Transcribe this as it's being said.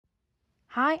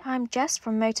Hi, I'm Jess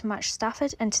from Match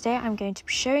Stafford, and today I'm going to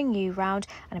be showing you around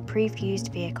an approved used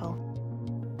vehicle.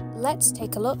 Let's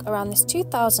take a look around this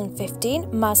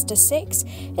 2015 Mazda 6.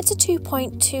 It's a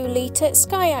 2.2 litre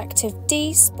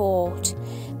SKYACTIV-D Sport.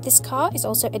 This car is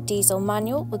also a diesel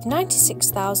manual with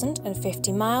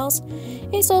 96,050 miles.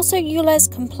 It's also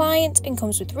ULEZ compliant and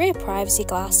comes with rear privacy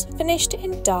glass finished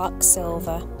in dark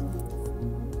silver.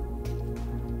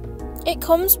 It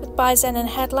comes with Bi-Xenon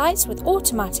headlights with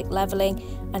automatic levelling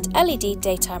and LED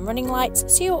daytime running lights,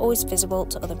 so you're always visible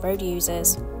to other road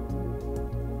users.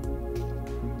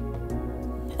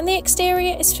 And the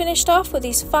exterior is finished off with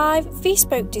these 5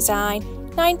 V-spoke design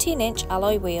 19-inch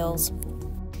alloy wheels.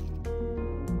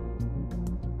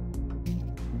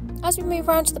 As we move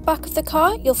around to the back of the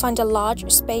car, you'll find a large,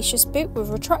 spacious boot with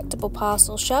retractable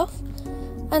parcel shelf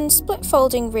and split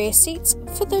folding rear seats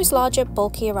for those larger,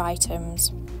 bulkier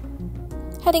items.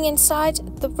 Heading inside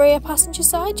the rear passenger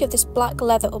side, you have this black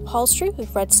leather upholstery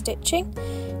with red stitching.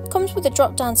 It comes with a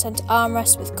drop-down centre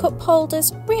armrest with cup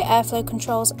holders, rear airflow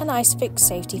controls and ISOFIX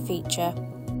safety feature.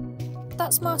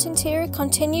 That smart interior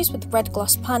continues with red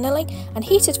gloss panelling and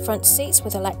heated front seats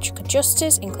with electric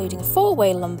adjusters, including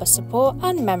 4-way lumbar support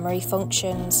and memory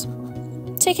functions.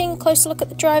 Taking a closer look at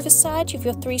the driver's side, you have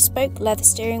your 3-spoke leather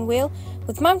steering wheel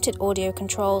with mounted audio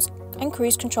controls and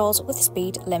cruise controls with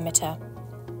speed limiter.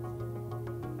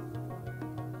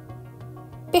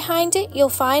 Behind it, you'll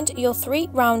find your 3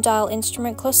 round dial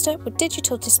instrument cluster with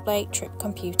digital display trip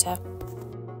computer.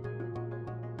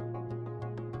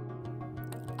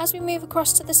 As we move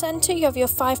across to the centre, you have your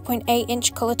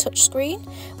 5.8-inch colour touchscreen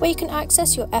where you can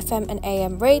access your FM and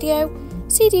AM radio,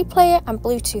 CD player and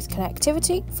Bluetooth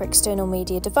connectivity for external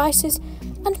media devices,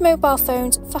 and mobile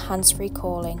phones for hands-free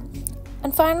calling.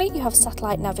 And finally, you have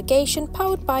satellite navigation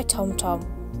powered by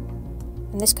TomTom.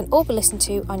 And this can all be listened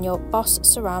to on your BOSE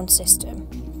surround system.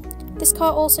 This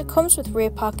car also comes with rear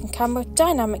parking camera,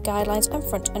 dynamic guidelines and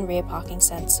front and rear parking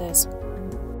sensors.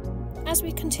 As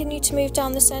we continue to move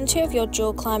down the centre of your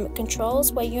dual climate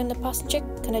controls where you and the passenger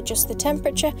can adjust the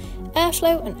temperature,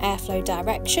 airflow and airflow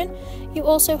direction, you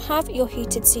also have your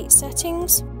heated seat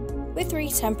settings with 3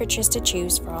 temperatures to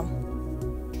choose from.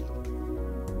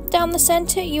 Down the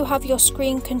centre you have your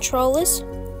screen controllers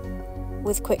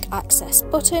with quick access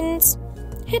buttons,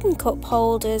 hidden cup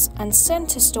holders and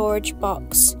centre storage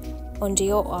box under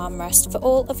your armrest for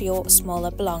all of your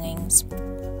smaller belongings.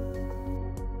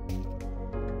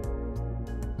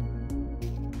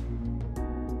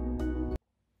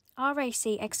 RAC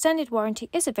extended warranty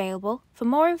is available. For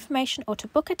more information or to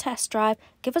book a test drive,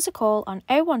 give us a call on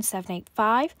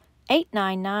 01785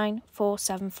 899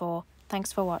 474.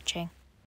 Thanks for watching.